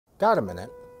Got a minute.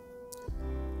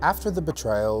 After the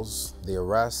betrayals, the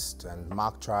arrest and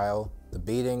mock trial, the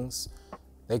beatings,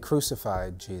 they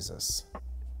crucified Jesus.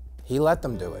 He let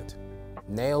them do it.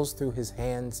 Nails through his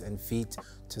hands and feet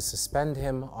to suspend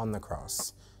him on the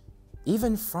cross.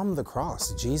 Even from the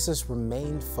cross, Jesus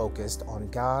remained focused on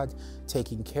God,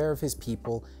 taking care of his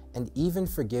people, and even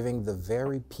forgiving the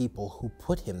very people who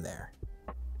put him there.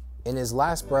 In his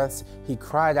last breaths, he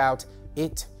cried out,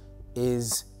 "It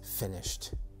is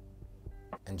finished."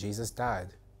 And Jesus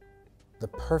died, the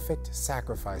perfect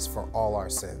sacrifice for all our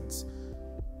sins.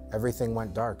 Everything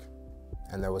went dark,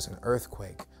 and there was an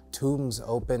earthquake. Tombs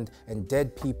opened, and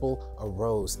dead people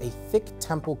arose. A thick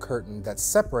temple curtain that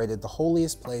separated the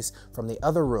holiest place from the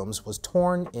other rooms was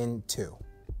torn in two.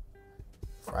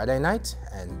 Friday night,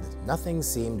 and nothing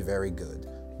seemed very good.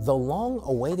 The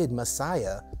long-awaited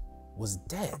Messiah was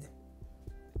dead.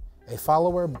 A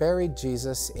follower buried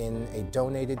Jesus in a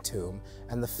donated tomb,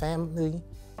 and the family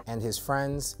and his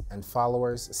friends and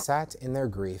followers sat in their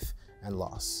grief and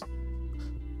loss.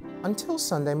 Until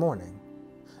Sunday morning.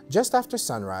 Just after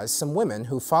sunrise, some women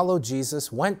who followed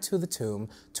Jesus went to the tomb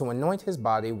to anoint his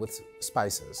body with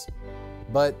spices.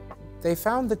 But they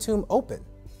found the tomb open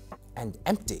and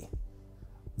empty.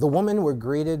 The women were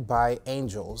greeted by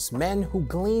angels, men who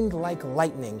gleamed like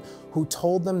lightning, who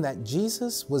told them that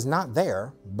Jesus was not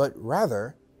there, but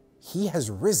rather, he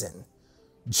has risen.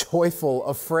 Joyful,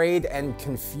 afraid, and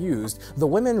confused, the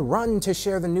women run to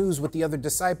share the news with the other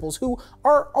disciples, who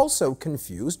are also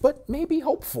confused, but maybe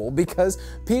hopeful, because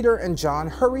Peter and John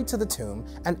hurry to the tomb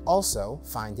and also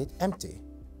find it empty.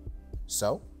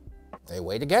 So, they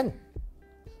wait again.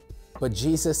 But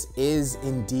Jesus is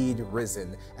indeed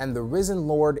risen, and the risen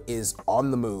Lord is on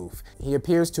the move. He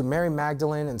appears to Mary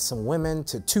Magdalene and some women,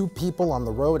 to two people on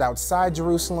the road outside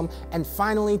Jerusalem, and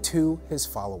finally to his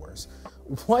followers.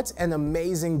 What an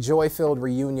amazing, joy-filled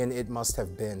reunion it must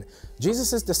have been.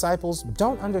 Jesus' disciples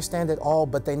don't understand it all,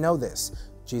 but they know this.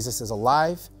 Jesus is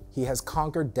alive, he has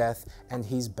conquered death, and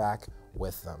he's back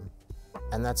with them.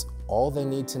 And that's all they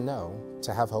need to know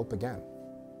to have hope again.